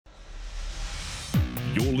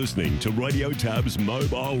You're listening to Radio Tab's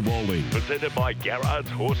Mobile Rolling, presented by Garrard's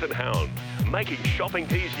Horse and Hound, making shopping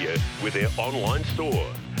easier with their online store.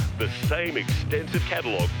 The same extensive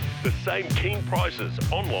catalogue, the same keen prices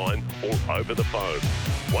online or over the phone.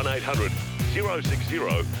 1800 060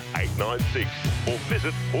 896 or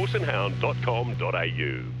visit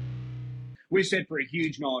horseandhound.com.au. We're set for a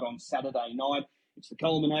huge night on Saturday night. It's the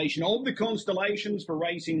culmination of the constellations for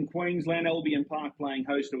Racing Queensland. Albion Park playing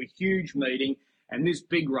host to a huge meeting. And this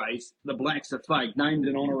big race, the Blacks Are Fake, named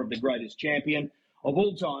in honour of the greatest champion of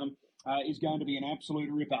all time, is going to be an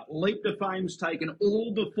absolute ripper. Leap to Fame's taken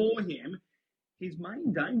all before him. His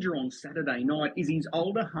main danger on Saturday night is his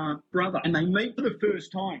older half-brother, and they meet for the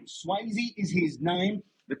first time. Swayze is his name.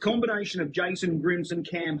 The combination of Jason Grimson,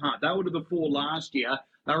 Cam Hart, they were to the fore last year.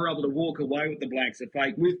 They were able to walk away with the Blacks Are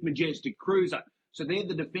Fake with Majestic Cruiser. So they're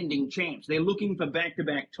the defending champs. They're looking for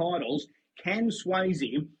back-to-back titles. Can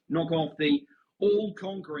Swayze knock off the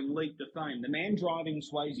all-conquering Leap to Fame? The man driving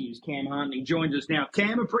Swayze is Cam Hart, and he joins us now.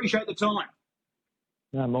 Cam, appreciate the time.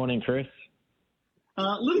 Morning, Chris.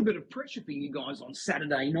 A little bit of pressure for you guys on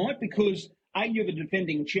Saturday night because, A, you're the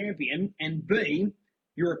defending champion, and B,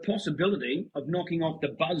 you're a possibility of knocking off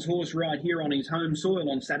the Buzz horse right here on his home soil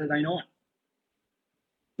on Saturday night.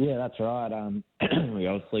 Yeah, that's right. We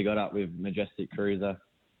obviously got up with Majestic Cruiser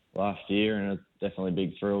last year, and it's definitely a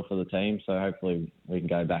big thrill for the team, so hopefully we can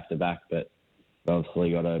go back-to-back, but we've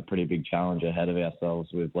obviously got a pretty big challenge ahead of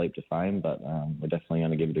ourselves with Leap to Fame, but we're definitely going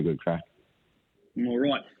to give it a good crack. All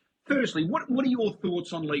right. Firstly, what are your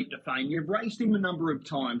thoughts on Leap to Fame? You've raced him a number of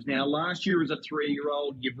times now. Last year as a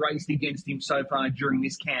 3-year-old, you've raced against him so far during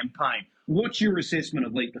this campaign. What's your assessment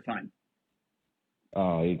of Leap to Fame?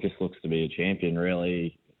 Oh, he just looks to be a champion,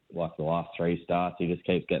 really. Like the last 3 starts, he just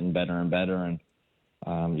keeps getting better and better. And,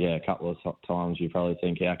 a couple of times you probably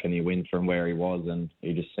think, how can he win from where he was? And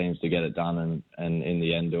he just seems to get it done and in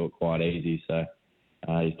the end do it quite easy. So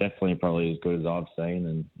he's definitely probably as good as I've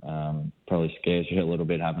seen, and probably scares you a little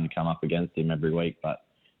bit having to come up against him every week, but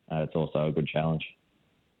it's also a good challenge.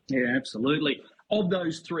 Yeah, absolutely. Of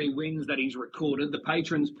those 3 wins that he's recorded, the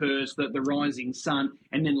Patrons Purse, the Rising Sun,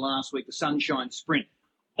 and then last week the Sunshine Sprint,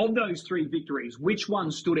 of those 3 victories, which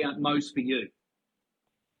one stood out most for you?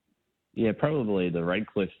 Yeah, probably the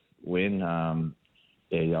Redcliffe win.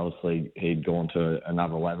 Obviously he'd gone to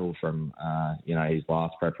another level from, his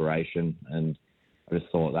last preparation, and I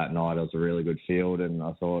just thought that night it was a really good field, and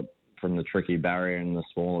I thought from the tricky barrier and the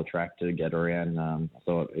smaller track to get around, I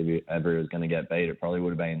thought if ever he was going to get beat, it probably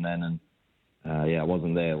would have been then. And, I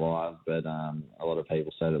wasn't there live, but a lot of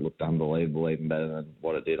people said it looked unbelievable, even better than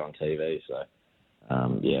what it did on TV. So,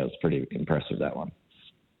 it was pretty impressive, that one.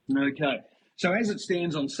 Okay. So as it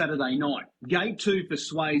stands on Saturday night, gate 2 for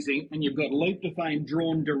Swayze, and you've got Leap to Fame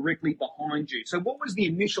drawn directly behind you. So what was the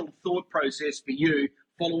initial thought process for you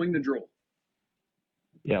following the draw?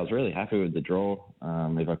 Yeah, I was really happy with the draw.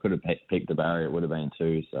 If I could have picked the barrier, it would have been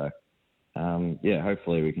 2. So,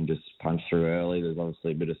 hopefully we can just punch through early. There's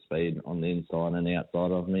obviously a bit of speed on the inside and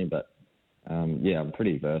outside of me, but, I'm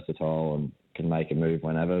pretty versatile and can make a move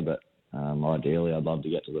whenever, but ideally I'd love to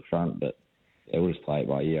get to the front, but we'll just play it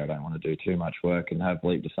by ear. I don't want to do too much work and have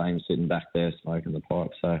Leap to Fame sitting back there smoking the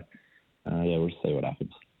pipe. So, we'll see what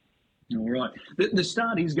happens. All right. The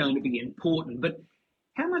start is going to be important, but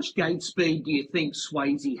how much gate speed do you think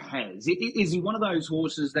Swayze has? Is he one of those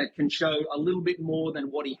horses that can show a little bit more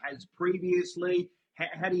than what he has previously?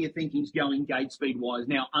 How do you think he's going gate speed-wise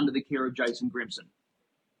now under the care of Jason Grimson?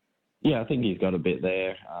 Yeah, I think he's got a bit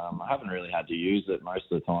there. I haven't really had to use it most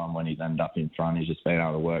of the time when he's ended up in front. He's just been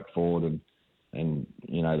able to work forward and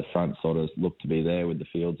the front sort of looked to be there with the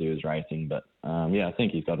fields he was racing. But, I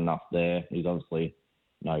think he's got enough there. He's obviously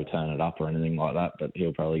no turn it up or anything like that, but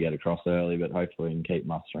he'll probably get across early, but hopefully he can keep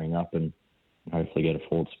mustering up and hopefully get a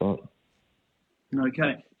forward spot.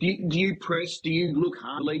 Okay. Do you press, do you look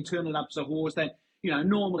hardly, turn it up's a horse that,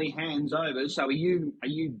 normally hands over, so are you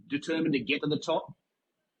determined to get to the top?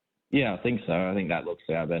 Yeah, I think so. I think that looks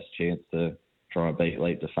our best chance to try and beat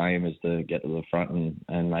Leap to Fame is to get to the front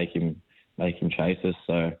and make him chase us.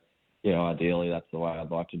 So, ideally that's the way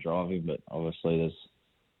I'd like to drive him, but obviously there's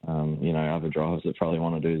other drivers that probably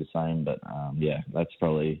want to do the same. But, that's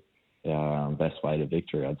probably our best way to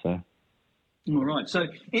victory, I'd say. All right. So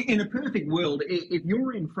in a perfect world, if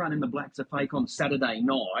you're in front in the Blacks Are Fake on Saturday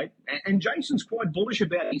night, and Jason's quite bullish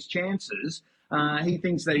about his chances, he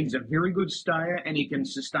thinks that he's a very good stayer and he can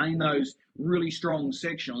sustain those really strong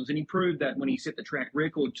sections, and he proved that when he set the track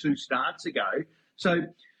record 2 starts ago. So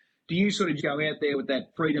do you sort of go out there with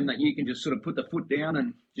that freedom that you can just sort of put the foot down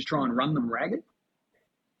and just try and run them ragged?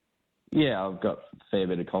 Yeah, I've got a fair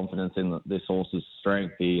bit of confidence in this horse's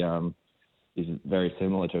strength. He he's very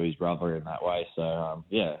similar to his brother in that way. So,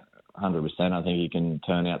 100%. I think he can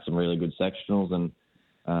turn out some really good sectionals. And,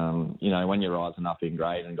 when you're rising up in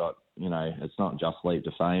grade and got, it's not just leap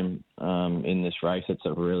to fame in this race. It's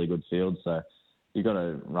a really good field. So you've got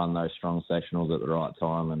to run those strong sectionals at the right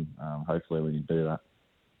time, and hopefully we can do that.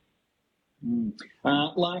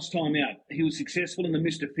 Last time out, he was successful in the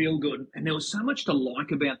Mr. Feelgood, and there was so much to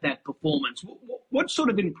like about that performance. What sort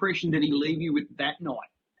of impression did he leave you with that night?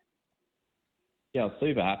 Yeah, I was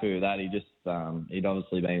super happy with that. He'd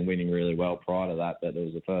obviously been winning really well prior to that, but it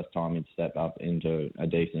was the first time he'd stepped up into a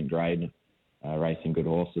decent grade, racing good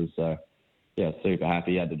horses. So, yeah, super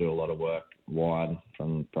happy. He had to do a lot of work wide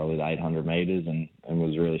from probably the 800 metres and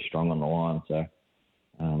was really strong on the line. So,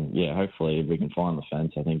 hopefully if we can find the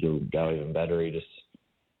fence, I think he'll go even better. He just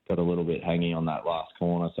got a little bit hanging on that last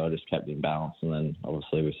corner, so I just kept him balanced. And then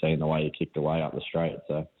obviously we've seen the way he kicked away up the straight.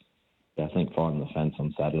 So, I think finding the fence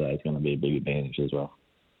on Saturday is going to be a big advantage as well.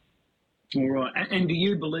 All right. And do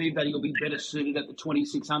you believe that he'll be better suited at the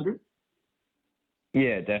 2600?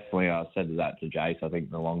 Yeah, definitely. I said that to Jace. I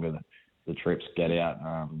think the longer the trips get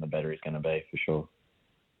out, the better he's going to be for sure.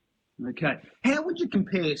 Okay. How would you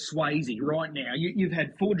compare Swayze right now? You've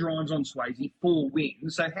had 4 drives on Swayze, 4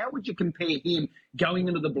 wins. So how would you compare him going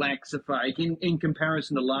into the Blacks of Fake in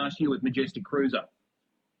comparison to last year with Majestic Cruiser?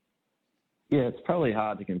 Yeah, it's probably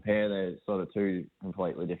hard to compare. They're sort of 2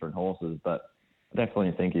 completely different horses, but I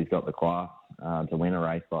definitely think he's got the class to win a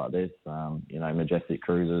race like this. Majestic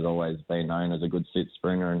Cruiser's always been known as a good sit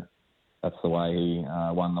springer, and that's the way he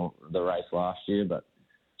won the race last year, but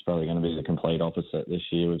it's probably going to be the complete opposite this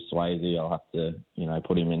year with Swayze. I'll have to,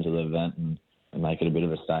 put him into the event and make it a bit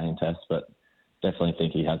of a staying test, but definitely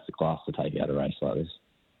think he has the class to take out a race like this.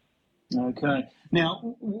 Okay.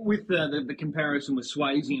 Now, with the comparison with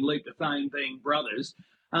Swayze and Leap to Fame being brothers,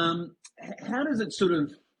 how does it sort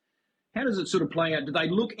of play out? Do they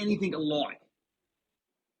look anything alike?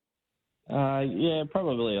 Yeah,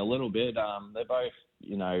 probably a little bit. They're both,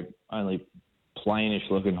 only plainish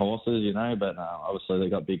looking horses, but obviously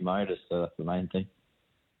they've got big motors, so that's the main thing.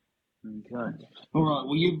 Okay. All right.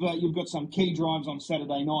 Well, you've got some key drives on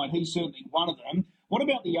Saturday night. He's certainly one of them. What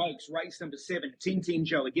about the Oaks, race number 7, Tintin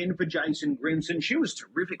Joe, again for Jason Grimson? She was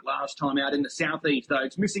terrific last time out in the Southeast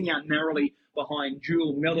Oaks, missing out narrowly behind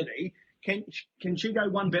Jewel Melody. Can she go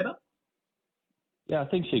one better? Yeah, I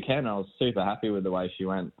think she can. I was super happy with the way she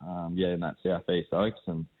went, in that Southeast Oaks,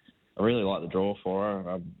 and I really like the draw for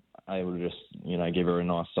her. I'm able to just, give her a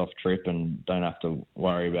nice soft trip and don't have to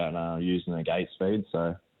worry about using the gate speed,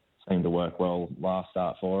 so seemed to work well last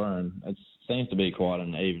start for her, and it seems to be quite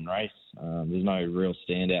an even race. There's no real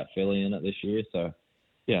standout filly in it this year, so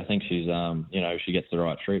I think she's, if she gets the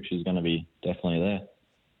right trip, she's going to be definitely there.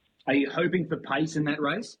 Are you hoping for pace in that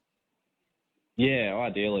race? Yeah,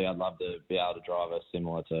 ideally I'd love to be able to drive her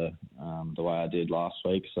similar to the way I did last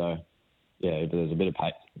week, so if there's a bit of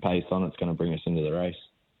pace on it, it's going to bring us into the race.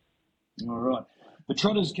 All right. The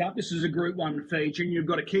Trotters Cup, this is a Group 1 feature, and you've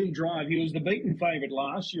got a key drive. He was the beaten favourite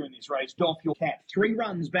last year in this race, Doff Your Cat. 3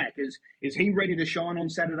 runs back. Is he ready to shine on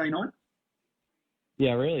Saturday night?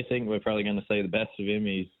 Yeah, I really think we're probably going to see the best of him.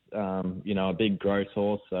 He's, a big growth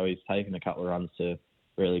horse, so he's taken a couple of runs to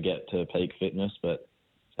really get to peak fitness, but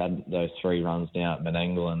he's had those 3 runs now at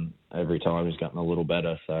Menangle, and every time he's gotten a little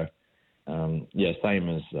better. So, same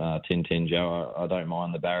as Tintin Joe. I don't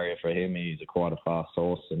mind the barrier for him. He's quite a fast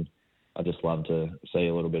horse, and I just love to see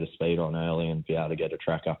a little bit of speed on early and be able to get a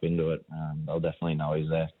track up into it. They'll definitely know he's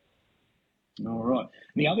there. All right.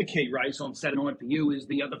 The other key race on Saturday night for you is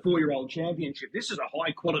the 4-year-old championship. This is a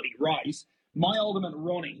high-quality race. My Ultimate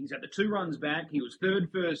Ronnie, he's had the 2 runs back. He was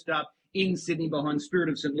 3rd first up in Sydney behind Spirit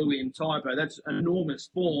of St. Louis and Typo. That's enormous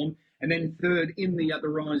form. And then 3rd in the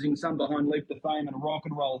Rising Sun behind Leap to Fame and Rock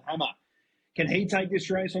and Roll Hammer. Can he take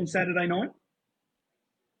this race on Saturday night?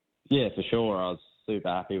 Yeah, for sure. I was super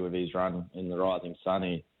happy with his run in the Rising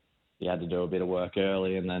Sun. He had to do a bit of work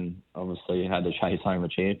early, and then obviously he had to chase home a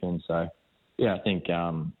champion. So, I think,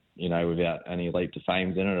 without any Leap to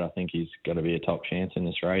Fames in it, I think he's got to be a top chance in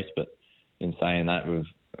this race. But in saying that, with,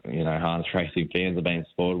 harness racing fans have been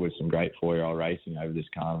spoiled with some great 4-year-old racing over this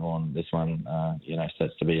carnival, and this one,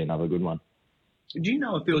 sets to be another good one. Do you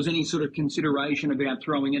know if there was any sort of consideration about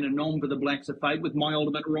throwing in a nom for the Blacks of Fate with My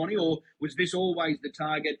Ultimate Ronnie, or was this always the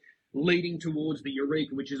target leading towards the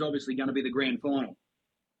Eureka, which is obviously going to be the grand final?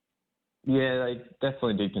 Yeah, they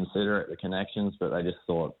definitely did consider it, the connections, but they just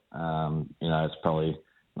thought, it's probably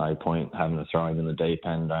no point having to throw him in the deep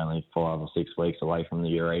end only 5 or 6 weeks away from the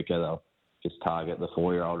Eureka. They'll just target the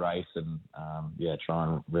 4-year-old race and, try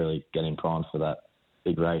and really get him primed for that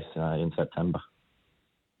big race in September.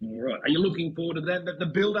 All right. Are you looking forward to that? The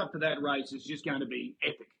build-up to that race is just going to be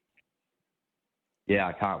epic. Yeah,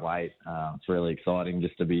 I can't wait. It's really exciting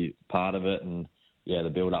just to be part of it. And, yeah, the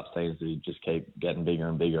build-up seems to just keep getting bigger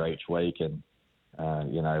and bigger each week. And,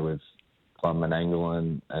 with Club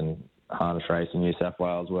Menangle and Harness Racing New South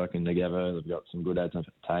Wales working together, they've got some good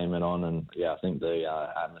entertainment on. And, yeah, I think the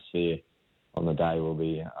atmosphere on the day will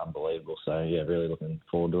be unbelievable. So, yeah, really looking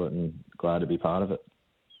forward to it and glad to be part of it.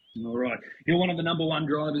 All right. You're one of the number one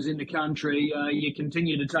drivers in the country. You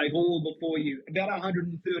continue to take all before you. About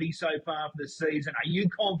 130 so far for the season. Are you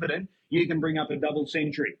confident you can bring up a double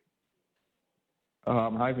century?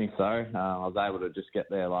 I'm hoping so. I was able to just get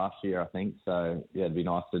there last year, I think. So, yeah, it'd be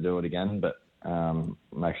nice to do it again. But I'm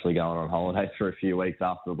actually going on holiday for a few weeks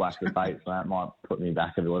after the Blacks are Fate, so that might put me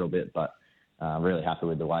back a little bit. But I'm really happy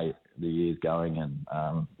with the way the year's going.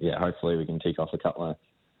 And, hopefully we can tick off a couple of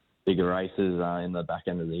bigger races in the back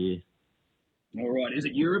end of the year. All right. Is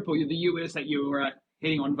it Europe or the US that you're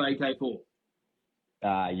heading on vacay for?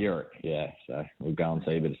 Europe, yeah. So we'll go and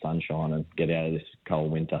see a bit of sunshine and get out of this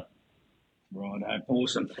cold winter. Right,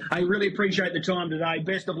 awesome. I really appreciate the time today.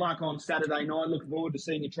 Best of luck on Saturday night. Look forward to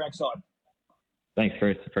seeing you trackside. Thanks,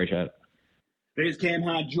 Chris. Appreciate it. There's Cam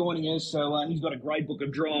Hart joining us. So he's got a great book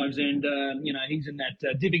of drives and, he's in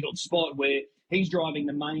that difficult spot where he's driving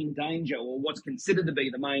the main danger, or what's considered to be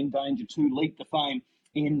the main danger, to leap to fame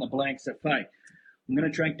in the Blacks of Fate. I'm going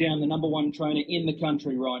to track down the number one trainer in the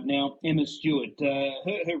country right now, Emma Stewart.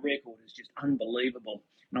 Her record is just unbelievable.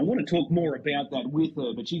 And I want to talk more about that with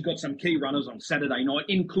her, but she's got some key runners on Saturday night,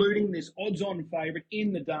 including this odds-on favourite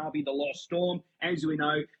in the Derby, the Lost Storm. As we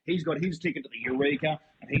know, he's got his ticket to the Eureka,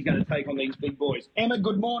 and he's going to take on these big boys. Emma,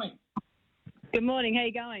 good morning. Good morning. How are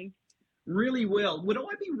you going? Really well. Would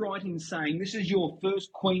I be right in saying this is your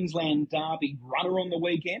first Queensland Derby runner on the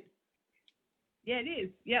weekend? Yeah, it is.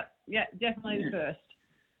 Yep. Yeah, definitely the first.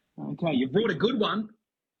 Okay, you brought a good one.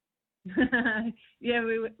 Yeah,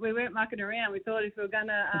 we weren't mucking around. We thought if we were going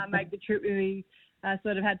to make the trip, we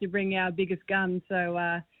sort of had to bring our biggest gun.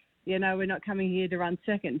 So, we're not coming here to run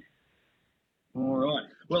second. All right.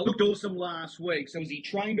 Well, it looked awesome last week. So, was he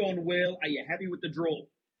trained on well? Are you happy with the draw?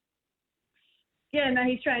 Yeah, no,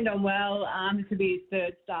 he's trained on well. This will be his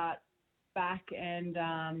third start back, and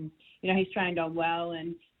he's trained on well,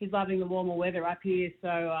 and he's loving the warmer weather up here. So,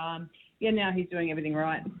 now he's doing everything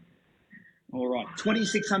right. All right.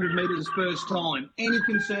 2,600 metres first time. Any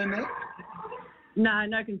concern there?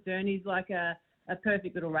 No concern. He's like a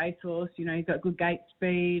perfect little racehorse. He's got good gate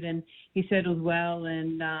speed and he settles well.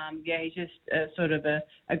 And, he's just sort of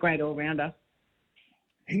a great all-rounder.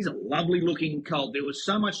 He's a lovely-looking colt. There was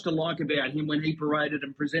so much to like about him when he paraded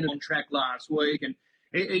and presented on track last week. And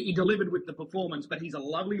he delivered with the performance, but he's a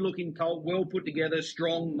lovely-looking colt, well put together,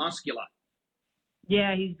 strong, muscular.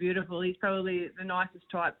 Yeah, he's beautiful. He's probably the nicest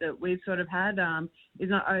type that we've sort of had. He's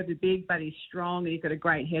not over big, but he's strong. He's got a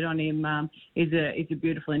great head on him. He's a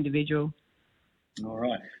beautiful individual. All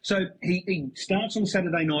right. So he starts on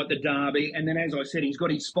Saturday night, the Derby, and then, as I said, he's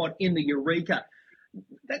got his spot in the Eureka.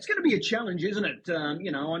 That's going to be a challenge, isn't it?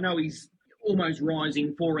 I know he's almost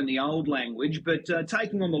rising four in the old language, but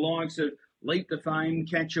taking on the likes of Leap to Fame,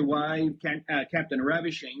 Catch a Wave, Captain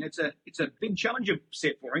Ravishing, it's a big challenge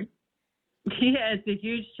set for him. Yeah, it's a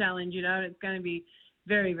huge challenge, and it's going to be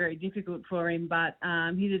very, very difficult for him. But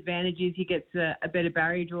his advantage is he gets a better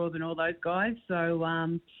barrier draw than all those guys. So,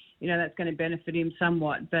 that's going to benefit him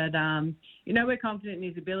somewhat. But, we're confident in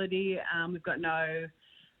his ability. We've got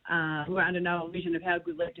we're under no illusion of how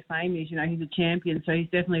good Leap to Fame is. He's a champion, so he's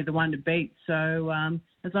definitely the one to beat. So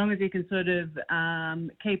as long as he can sort of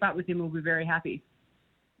keep up with him, we'll be very happy.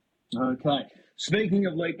 Okay. Speaking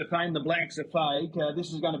of Leap to Fame, the Blacks are fake.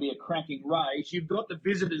 This is going to be a cracking race. You've got the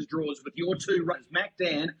visitors' draws with your two runners, Mac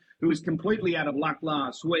Dan, who was completely out of luck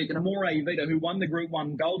last week, and Amore Vita, who won the Group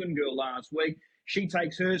 1 Golden Girl last week. She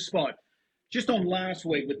takes her spot. Just on last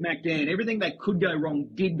week with Mac Dan, everything that could go wrong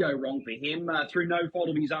did go wrong for him through no fault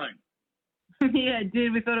of his own. Yeah, it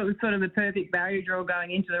did. We thought it was sort of the perfect barrier draw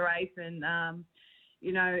going into the race, and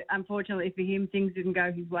unfortunately for him, things didn't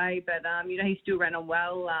go his way, but, he still ran on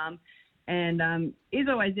well, and he's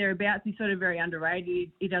always thereabouts. He's sort of very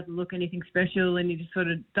underrated. He doesn't look anything special, and he just sort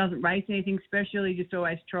of doesn't race anything special. He just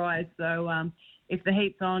always tries. So if the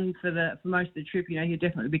heat's on for most of the trip, he'll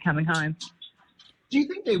definitely be coming home. Do you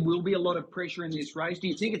think there will be a lot of pressure in this race? Do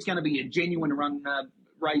you think it's going to be a genuine run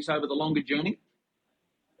race over the longer journey?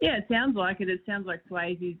 Yeah, it sounds like it. It sounds like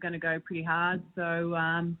Swayze's going to go pretty hard. So,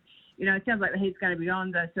 it sounds like the heat's going to be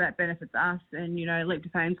on, so that benefits us. And, Leap to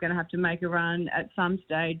Fame's going to have to make a run at some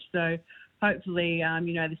stage. So, hopefully,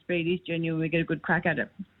 the speed is genuine. We get a good crack at it.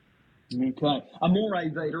 Okay. Amore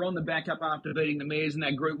Vita on the back up after beating the Mares in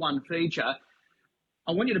that Group 1 feature.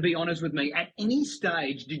 I want you to be honest with me. At any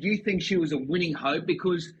stage, did you think she was a winning hope?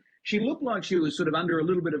 Because she looked like she was sort of under a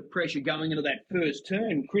little bit of pressure going into that first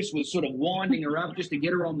turn. Chris was sort of winding her up just to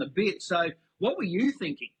get her on the bit. So what were you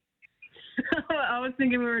thinking? I was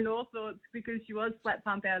thinking we were in all sorts because she was flat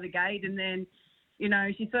pump out of the gate, and then,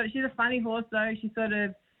 she's a funny horse though. She sort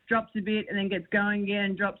of drops a bit and then gets going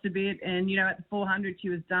again, drops a bit, and at the 400 she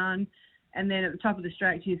was done, and then at the top of the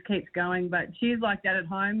straight she just keeps going. But she's like that at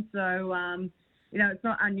home, so it's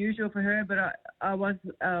not unusual for her. But I was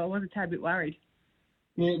a tad bit worried.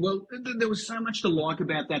 Yeah, well, there was so much to like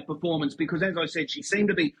about that performance because, as I said, she seemed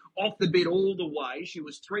to be off the bit all the way. She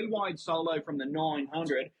was 3 wide solo from the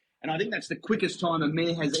 900, and I think that's the quickest time a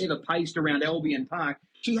mare has ever paced around Albion Park.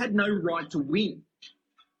 She had no right to win.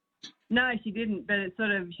 No, she didn't, but it's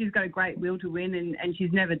she's got a great will to win, and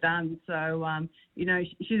she's never done. So,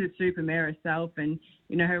 she's a super mare herself, and,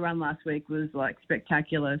 her run last week was,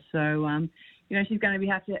 spectacular. So, she's going to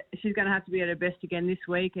have to be at her best again this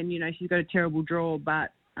week, and, she's got a terrible draw,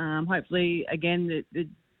 but hopefully, again,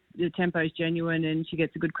 the tempo's genuine and she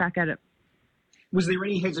gets a good crack at it. Was there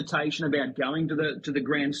any hesitation about going to the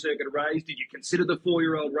Grand Circuit race? Did you consider the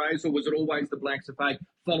 4-year-old race, or was it always the Blacks of Fate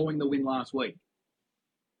following the win last week?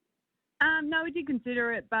 No, we did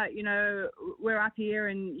consider it, but, we're up here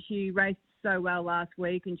and she raced so well last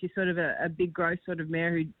week, and she's sort of a big growth sort of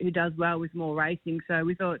mare who does well with more racing. So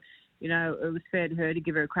we thought, it was fair to her to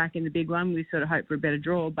give her a crack in the big one. We sort of hoped for a better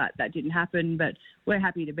draw, but that didn't happen. But we're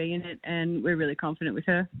happy to be in it, and we're really confident with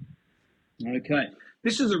her. Okay.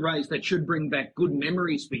 This is a race that should bring back good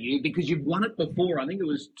memories for you because you've won it before. I think it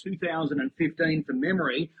was 2015 from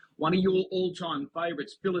memory. One of your all-time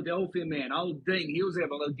favourites, Philadelphia man, old Dean, he was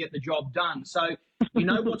able to get the job done. So you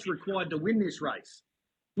know what's required to win this race.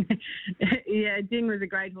 Yeah, Ding was a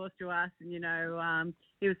great horse to us, and,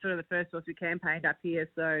 he was sort of the first horse we campaigned up here.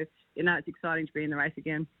 So, it's exciting to be in the race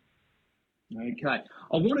again. Okay.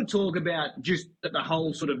 I want to talk about just the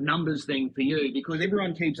whole sort of numbers thing for you because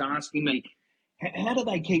everyone keeps asking me, how do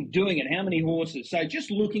they keep doing it? How many horses? So just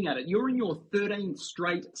looking at it, you're in your 13th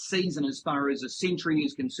straight season as far as a century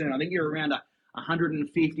is concerned. I think you're around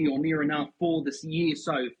 150 or near enough for this year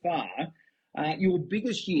so far. Your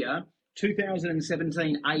biggest year,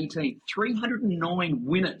 2017-18, 309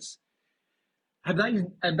 winners. Have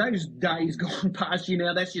those days gone past you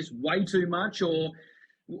now? That's just way too much, or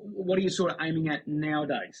what are you sort of aiming at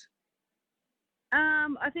nowadays?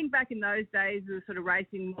 I think back in those days we were sort of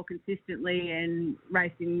racing more consistently and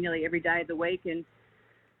racing nearly every day of the week, and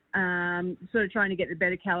sort of trying to get the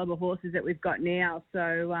better calibre horses that we've got now.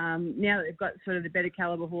 So now that we've got sort of the better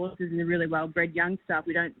calibre horses and the really well-bred young stuff,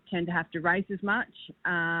 we don't tend to have to race as much,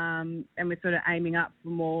 and we're sort of aiming up for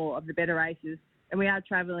more of the better races. And we are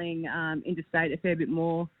travelling interstate a fair bit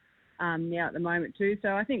more now at the moment too.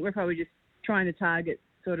 So I think we're probably just trying to target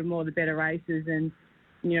sort of more the better races, and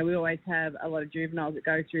we always have a lot of juveniles that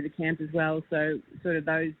go through the camp as well. So sort of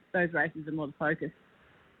those races are more the focus.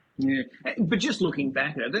 Yeah, but just looking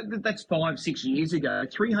back at it, that's 5-6 years ago,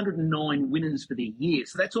 309 winners for the year.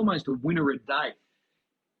 So that's almost a winner a day.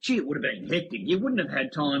 Gee, it would have been hectic. You wouldn't have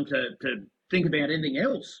had time to think about anything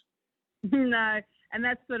else. No, and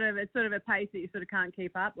that's sort of a pace that you sort of can't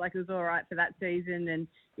keep up. Like, it was all right for that season, and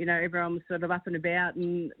everyone was sort of up and about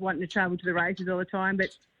and wanting to travel to the races all the time. But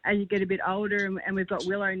as you get a bit older, and we've got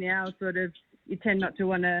Willow now, sort of you tend not to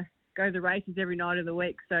want to go to the races every night of the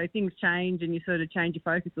week. So things change, and you sort of change your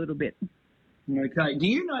focus a little bit. Okay. Do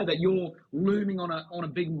you know that you're looming on a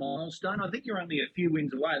big milestone? I think you're only a few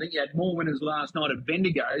wins away. I think you had more winners last night at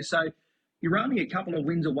Bendigo. So you're only a couple of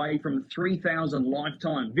wins away from 3,000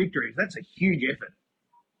 lifetime victories. That's a huge effort.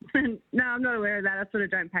 No, I'm not aware of that. I sort of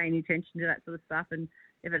don't pay any attention to that sort of stuff. And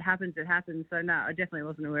if it happens, it happens. So, no, I definitely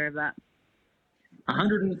wasn't aware of that.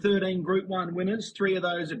 113 Group 1 winners, 3 of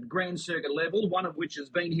those at Grand Circuit level, one of which has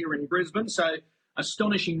been here in Brisbane. So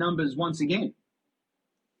astonishing numbers once again.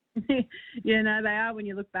 Yeah, no, they are when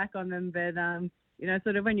you look back on them. But,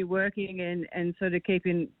 sort of when you're working and sort of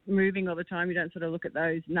keeping moving all the time, you don't sort of look at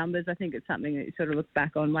those numbers. I think it's something that you sort of look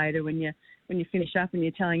back on later when you finish up and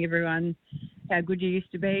you're telling everyone how good you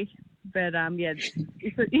used to be. But,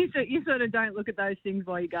 you sort of don't look at those things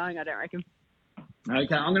while you're going, I don't reckon.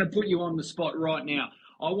 Okay, I'm going to put you on the spot right now.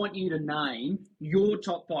 I want you to name your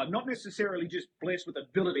top 5, not necessarily just blessed with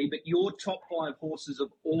ability, but your top 5 horses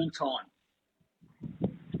of all time.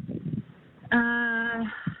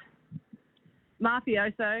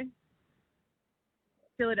 Mafioso,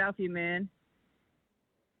 Philadelphia Man,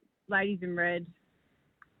 Ladies in Red.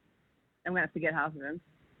 I'm going to forget half of them.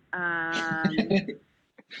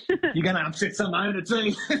 You're going to upset some owner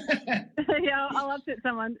too. Yeah, I'll upset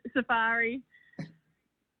someone. Safari.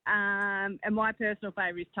 And my personal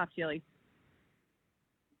favourite is Tough Chili.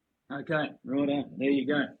 Okay, righto. There you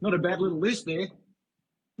go. Not a bad little list there.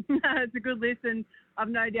 It's a good list, and I've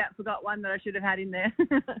no doubt forgot one that I should have had in there.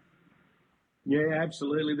 Yeah,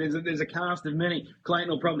 absolutely. There's a cast of many. Clayton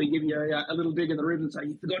will probably give you a little dig in the ribs and say,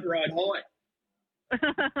 you forgot to ride high.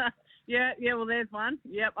 Yeah, well, there's one.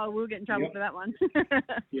 Yep, I will get in trouble for that one.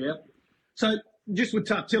 Yeah. So just with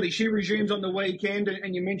Tough Tilly, she resumes on the weekend,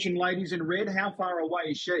 and you mentioned Ladies in Red. How far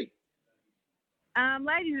away is she?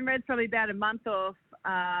 Ladies in Red's probably about a month off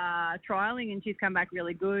trialling, and she's come back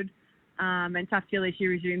really good. And Tough Tilly, she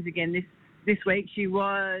resumes again this week. We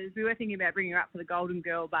were thinking about bringing her up for the Golden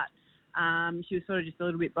Girl, but she was sort of just a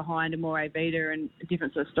little bit behind a Moray Beater and a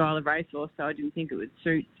different sort of style of racehorse, so I didn't think it would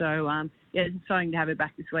suit. So, it's exciting to have her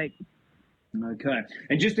back this week. Okay.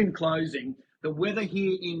 And just in closing, the weather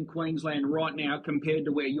here in Queensland right now compared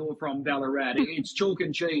to where you're from, Ballarat, it's chalk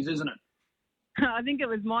and cheese, isn't it? I think it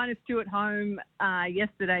was -2 at home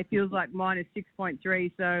yesterday. Feels like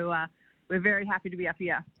 -6.3, so we're very happy to be up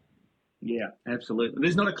here. Yeah, absolutely.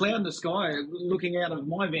 There's not a cloud in the sky looking out of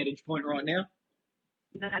my vantage point right now.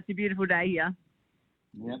 It's a beautiful day here.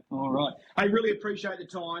 Yep, all right. I really appreciate the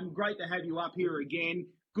time. Great to have you up here again.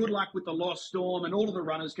 Good luck with the Lost Storm and all of the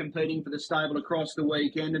runners competing for the stable across the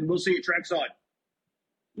weekend, and we'll see you trackside.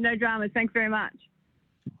 No dramas. Thanks very much.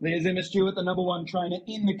 There's Emma Stewart, the number one trainer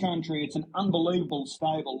in the country. It's an unbelievable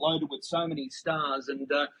stable loaded with so many stars, and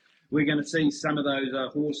we're going to see some of those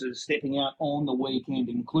horses stepping out on the weekend,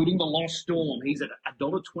 including the Lost Storm. He's at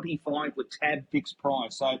 $1.25 with tab fixed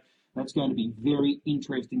price, so that's going to be very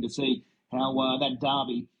interesting to see how that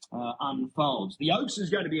derby unfolds. The Oaks is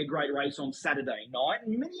going to be a great race on Saturday night,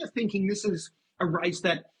 and many are thinking this is a race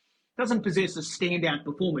that doesn't possess a standout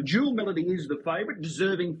performer. Jewel Melody is the favourite,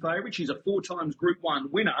 deserving favourite. She's a 4 times Group 1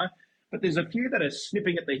 winner, but there's a few that are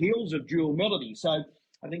snipping at the heels of Jewel Melody. So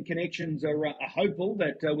I think connections are hopeful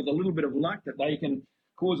that with a little bit of luck that they can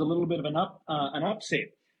cause a little bit of an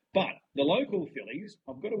upset. But the local fillies,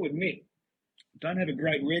 I've got to admit, don't have a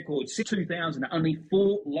great record. Since 2000, only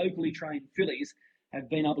 4 locally trained fillies have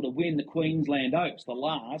been able to win the Queensland Oaks. The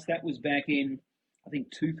last, that was back in, I think,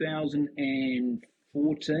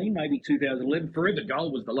 2014, maybe 2011. Forever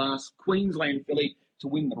Gold was the last Queensland filly to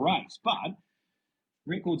win the race. But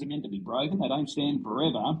records are meant to be broken. They don't stand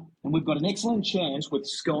forever. And we've got an excellent chance with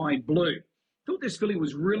Sky Blue. Thought this filly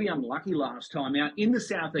was really unlucky last time out in the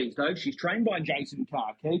Southeast Oaks. She's trained by Jason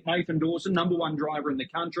Carkeet. Nathan Dawson, number 1 driver in the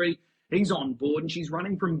country. He's on board, and she's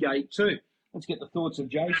running from gate 2. Let's get the thoughts of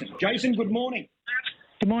Jason. Jason, good morning.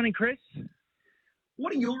 Good morning, Chris.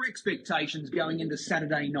 What are your expectations going into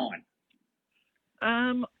Saturday night?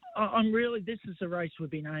 This is a race we've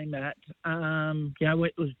been aimed at.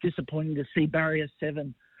 It was disappointing to see Barrier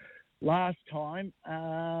 7 last time,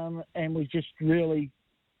 and we just really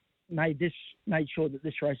made sure that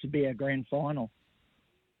this race would be our grand final.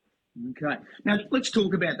 Okay. Now, let's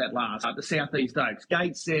talk about that last, the Southeast Oaks.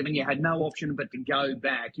 Gate 7, you had no option but to go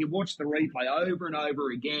back. You watched the replay over and over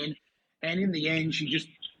again, and in the end, she just,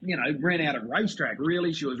 ran out of racetrack,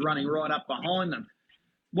 really. She was running right up behind them.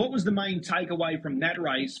 What was the main takeaway from that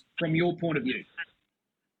race from your point of view?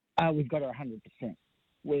 We've got her 100%.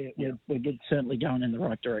 We're certainly going in the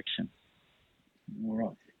right direction. All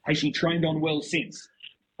right. Has she trained on well since?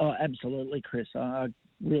 Oh, absolutely, Chris. I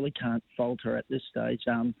really can't fault her at this stage.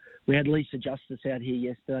 We had Lisa Justice out here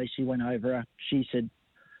yesterday. She went over her. She said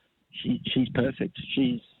she's perfect.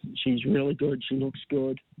 She's really good. She looks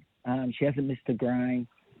good. She hasn't missed a grain.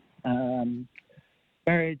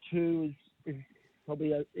 Barrier 2 is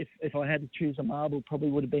probably, if I had to choose a marble,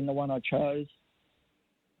 probably would have been the one I chose.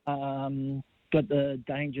 Got the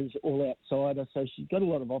dangers all outside her, so she's got a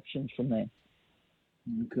lot of options from there.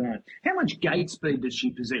 Okay. How much gate speed does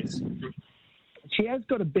she possess? She has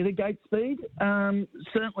got a bit of gate speed.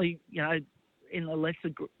 Certainly, in a lesser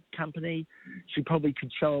company, she probably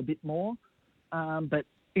could show a bit more. But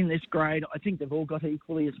in this grade, I think they've all got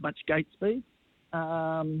equally as much gate speed.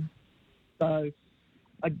 So I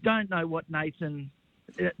don't know what Nathan...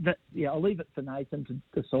 I'll leave it for Nathan to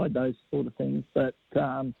decide those sort of things. But,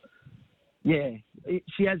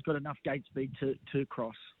 she has got enough gate speed to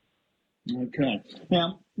cross. Okay.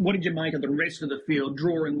 Now, what did you make of the rest of the field,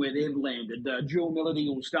 drawing where they've landed? Jewel Melody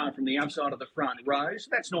will start from the outside of the front row, so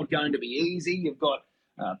that's not going to be easy. You've got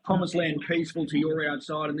Promised Land Peaceful to your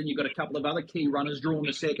outside, and then you've got a couple of other key runners drawing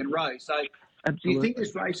the second row. So Absolutely. Do you think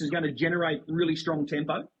this race is going to generate really strong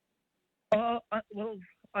tempo? Well,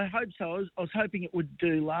 I hope so. I was hoping it would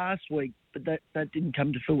do last week, but that didn't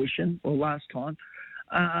come to fruition, or last time.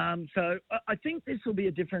 So I think this will be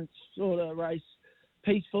a different sort of race.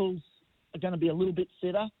 Peacefuls are going to be a little bit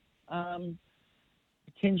fitter.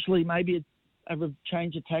 Potentially maybe a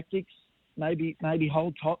change of tactics, maybe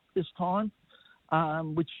hold top this time,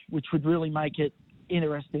 which would really make it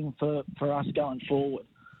interesting for us going forward.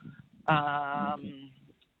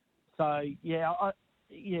 So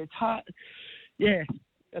it's hard. Yeah,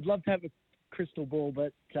 I'd love to have a crystal ball,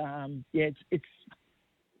 but it's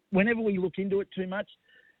whenever we look into it too much,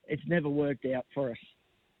 it's never worked out for us.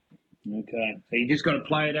 Okay, so you just got to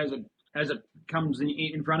play it as it comes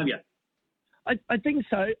in front of you. I think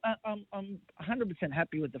so. I'm 100%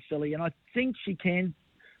 happy with the filly, and I think she can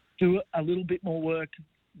do a little bit more work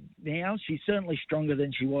now. She's certainly stronger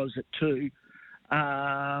than she was at 2.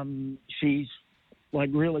 She's like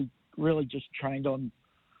really just trained on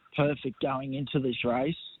perfect going into this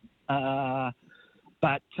race. But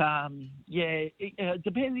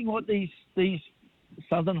depending what these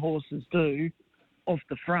Southern horses do off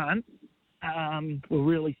the front, will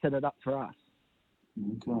really set it up for us.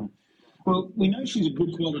 Okay. Well, we know she's a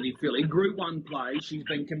good quality filly. Group 1 play, she's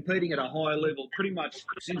been competing at a high level pretty much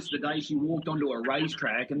since the day she walked onto a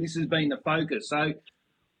racetrack, and this has been the focus. So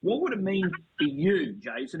what would it mean for you,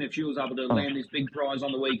 Jason, if she was able to land this big prize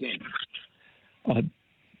on the weekend? Probably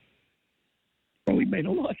mean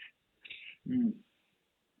a lot.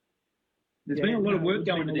 There's been a lot of work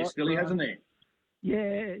going into this filly, hasn't there?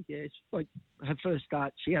 Yeah. It's like her first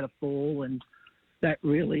start, she had a fall, and that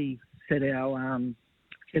really set our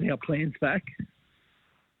plans back.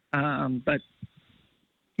 But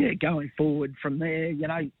going forward from there,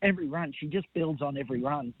 every run she just builds on every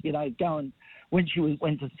run. Going when she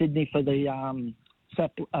went to Sydney for the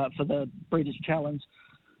British Challenge,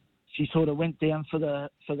 she sort of went down for the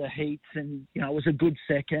heats, and it was a good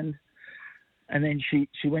second. And then she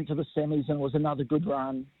went to the semis and it was another good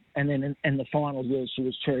run. And then in the final year, she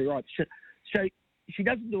was cherry ripe. So she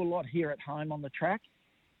doesn't do a lot here at home on the track,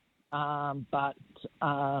 but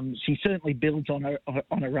she certainly builds on her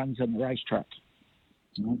runs on the racetrack.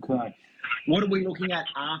 Okay. What are we looking at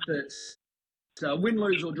after? So win,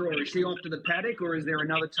 lose or draw? Is she off to the paddock, or is there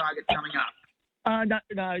another target coming up?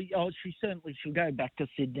 No. Oh, she'll go back to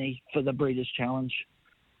Sydney for the British Challenge.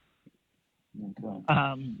 Okay.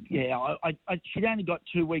 She'd only got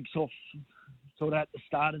 2 weeks off, sort of at the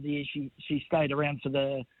start of the year. She stayed around for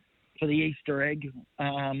the Easter egg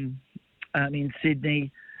in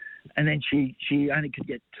Sydney, and then she only could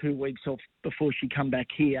get 2 weeks off before she come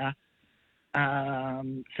back here.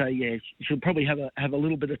 She'll probably have a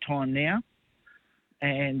little bit of time now,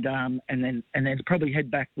 and then probably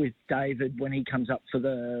head back with David when he comes up for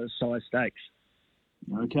the size stakes.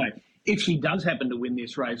 Okay. If she does happen to win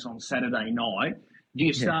this race on Saturday night, do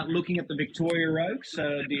you start looking at the Victoria Oaks?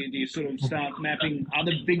 Do you sort of start mapping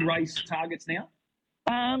other big race targets now?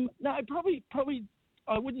 No, probably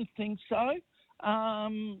I wouldn't think so. I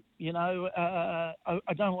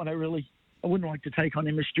don't want to really. I wouldn't like to take on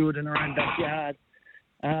Emma Stewart in her own backyard.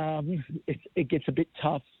 It gets a bit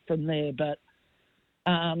tough from there, but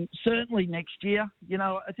certainly next year.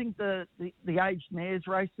 I think the aged mares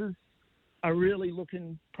races are really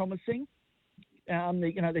looking promising.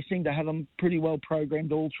 They seem to have them pretty well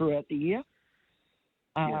programmed all throughout the year.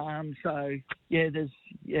 I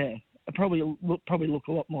probably look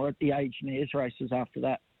a lot more at the aged mares races after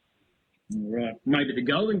that. Right. Maybe the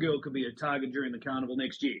Golden Girl could be a target during the carnival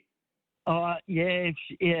next year.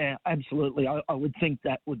 Absolutely. I would think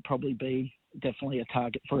that would probably be definitely a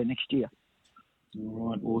target for her next year. All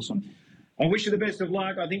right, awesome. I wish her the best of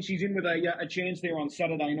luck. I think she's in with a chance there on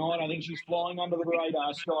Saturday night. I think she's flying under the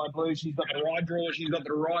radar, Sky Blue. She's got the right draw. She's got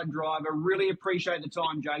the right driver. Really appreciate the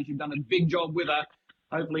time, Jay. You've done a big job with her.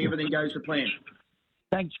 Hopefully everything goes to plan.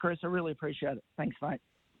 Thanks, Chris. I really appreciate it. Thanks, mate.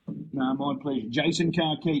 No, my pleasure. Jason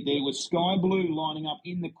Carkeet there with Sky Blue lining up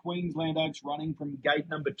in the Queensland Oaks, running from gate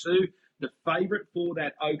number 2. The favourite for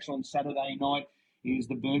that Oaks on Saturday night is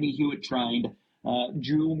the Bernie Hewitt trained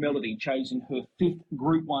Jewel Melody, chasing her 5th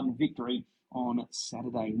Group 1 victory on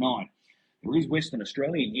Saturday night. There is Western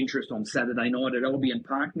Australian interest on Saturday night at Albion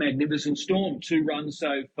Park. Magnificent Storm, 2 runs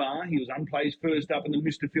so far. He was unplaced first up in the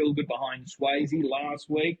Mr. Feelgood behind Swayze last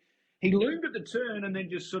week. He loomed at the turn and then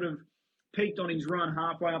just sort of peaked on his run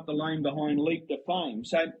halfway up the lane behind Leap to Fame.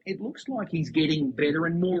 So it looks like he's getting better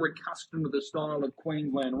and more accustomed to the style of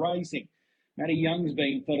Queensland racing. Matty Young's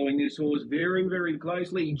been following this horse very, very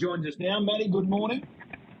closely. He joins us now. Matty, good morning.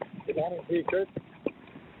 Good morning to you, Chris.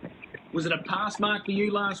 Was it a pass mark for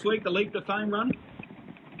you last week, the Leap to Fame run?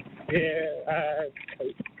 Yeah,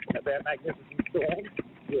 about Magnificent Storm.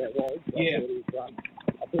 Yeah, it was. I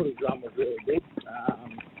thought his run was really good. I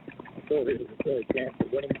thought it was a fair chance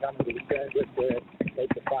of winning coming to the turn, but they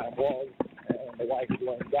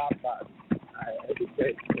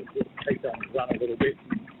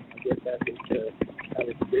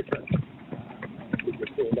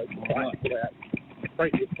trying to pull out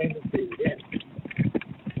previous tendencies again.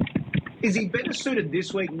 Is he better suited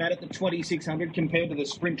this week, Matt, at the 2600 compared to the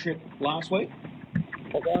sprint trip last week?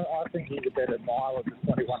 Although I think he's a better mile of the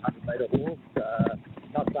 2100 metre horse.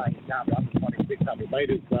 Not saying he can't run the 2600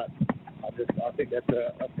 metres, but I think that's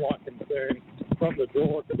a slight concern. From the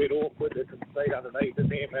draw, it's a bit awkward. There's some speed underneath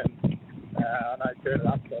of him, and I know turn it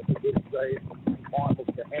up, so it's a good speed. Michael's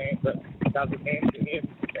to hand, but doesn't hand to him.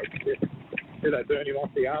 It's just, do they burn him off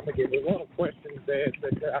the arm again? There's a lot of questions there,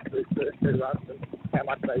 especially after his first two runs, and how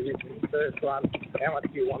much they use in his first run, how much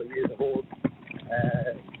do you want to use a horse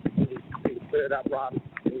his third up run,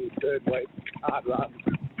 his third week, hard run,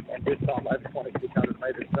 and this time over 2,600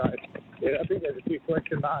 metres. So, yeah, I think there's a few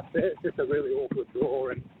question marks there. It's just a really awkward draw,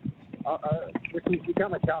 and which he's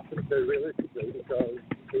become accustomed to realistically, because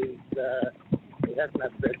he hasn't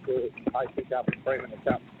had the best for Pacing Cup and Freeman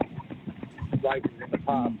Cup races in the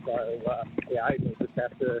past. So, yeah, Aiden will just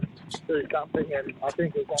have to do something, and I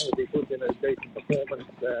think as long as he puts in a decent performance,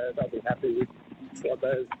 they'll be happy with what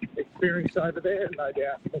they've experienced over there, and no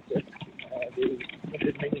doubt look at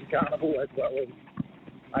the Mini Carnival as well as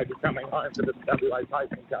maybe coming home for the WA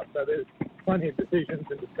Pacing Cup. So there's plenty of decisions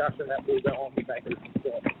and discussion that will go on with Angus.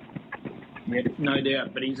 Yeah, no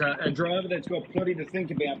doubt. But he's a driver that's got plenty to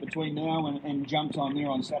think about between now and jump time there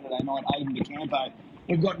on Saturday night, Aiden DeCampo.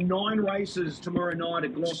 We've got 9 races tomorrow night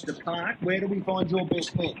at Gloucester Park. Where do we find your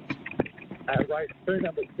best bet? Race 2,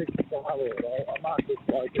 number 6, Stewart. I mark this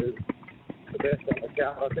bloke as the best on the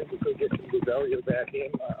card. I think we could get some good value about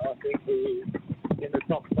him. I think he's in the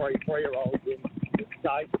top 3 3-year-olds in the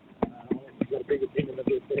state. He's got a big opinion of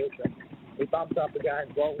this horse, and he bumps up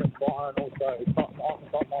against Rolling-Fire, and also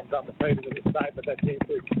Tottenham's undefeated in the state, but that's his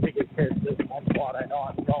biggest test on Friday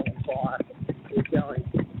night. Rolling-Fire is going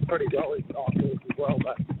pretty well. He's a nice horse as well,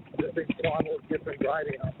 but I think Simon's different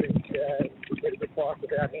grading. I think we get a good price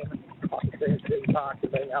about him. I can see him sitting park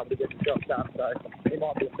and being able to get the job done. So he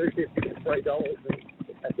might be $2.50 to $3,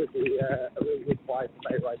 and that could be a really good play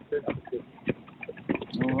for me, race 2, number 6.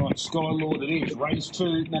 All right, Sky Lord it is. Race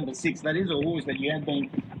 2, number 6. That is a horse that you have been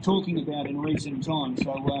talking about in recent times,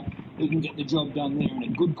 so he can get the job done there in a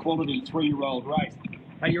good quality 3-year-old race.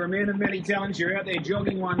 Hey, you're a man of many talents. You're out there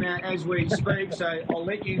jogging one now as we speak, so I'll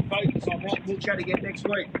let you focus on that. We'll chat again next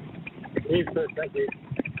week. Yes, sir. Thank you.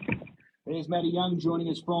 There's Matty Young joining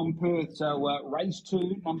us from Perth. So race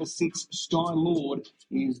 2, number 6, Sky Lord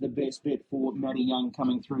is the best bet for Matty Young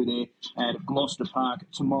coming through there at Gloucester Park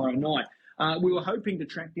tomorrow night. We were hoping to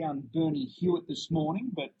track down Bernie Hewitt this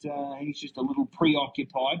morning, but he's just a little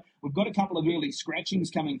preoccupied. We've got a couple of early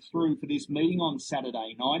scratchings coming through for this meeting on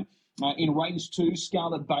Saturday night. In race 2,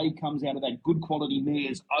 Scarlet Babe comes out of that good quality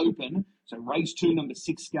mares Open. So race 2, number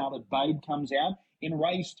 6, Scarlet Babe comes out. In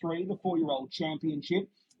race 3, the 4-year-old championship,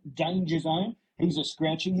 Danger Zone. He's a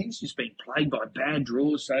scratching. He's just been plagued by bad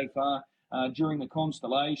draws so far during the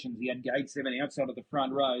Constellations. He had gate 7 outside of the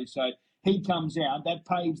front row. So he comes out. That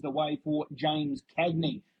paves the way for James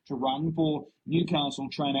Cagney to run for Newcastle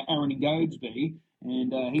trainer Aaron Goadsby.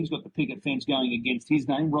 And he's got the picket fence going against his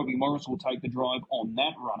name. Robbie Morris will take the drive on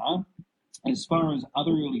that runner. As far as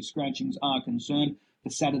other early scratchings are concerned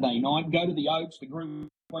for Saturday night, go to the Oaks, the Group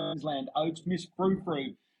Queensland Oaks. Miss Frou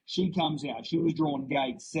Frou, she comes out. She was drawn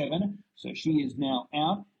gate 7, so she is now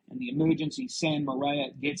out. And the emergency San Maria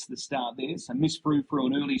gets the start there. So Miss Frou Frou,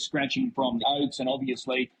 an early scratching from the Oaks, and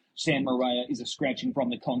obviously San Maria is a scratching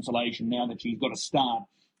from the Consolation now that she's got a start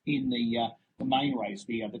in the main race,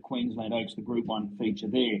 the Queensland Oaks, the Group 1 feature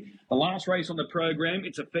there. The last race on the program,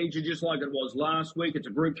 it's a feature just like it was last week. It's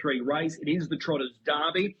a Group 3 race. It is the Trotters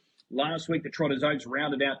Derby. Last week, the Trotters Oaks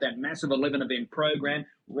rounded out that massive 11-event program,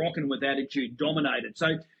 rocking with attitude, dominated. So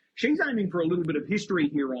she's aiming for a little bit of history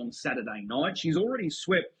here on Saturday night. She's already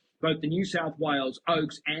swept both the New South Wales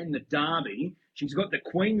Oaks and the Derby. She's got the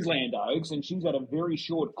Queensland Oaks, and she's got a very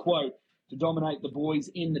short quote to dominate the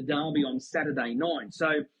boys in the Derby on Saturday night.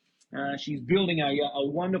 So she's building a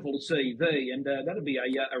wonderful CV, and that'll be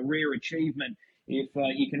a rare achievement if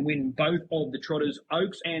you can win both of the Trotters,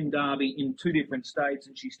 Oaks and Derby, in 2 different states,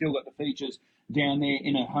 and she's still got the features down there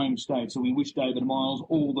in her home state. So we wish David Miles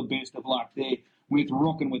all the best of luck there with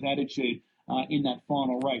rocking with attitude in that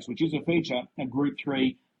final race, which is a feature, a Group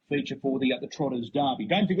 3 feature for the Trotters Derby.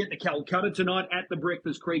 Don't forget the Calcutta tonight at the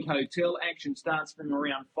Breakfast Creek Hotel. Action starts from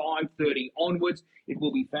around 5:30 onwards. It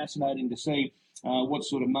will be fascinating to see what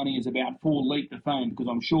sort of money is about for Leap to Fame, because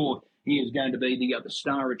I'm sure he is going to be the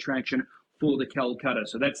star attraction for the Calcutta.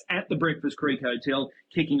 So that's at the Breakfast Creek Hotel,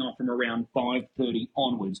 kicking off from around 5:30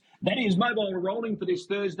 onwards. That is Mobile Rolling for this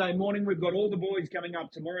Thursday morning. We've got all the boys coming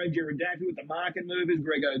up tomorrow. Jared Daffy with the Market Movers,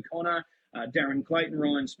 Greg O'Connor, Darren Clayton,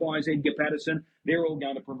 Ryan Spies, Edgar Patterson. They're all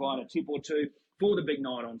going to provide a tip or two for the big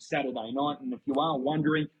night on Saturday night. And if you are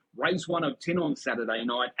wondering, race 1 of 10 on Saturday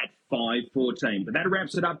night at 5:14. But that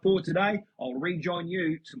wraps it up for today. I'll rejoin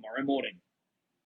you tomorrow morning.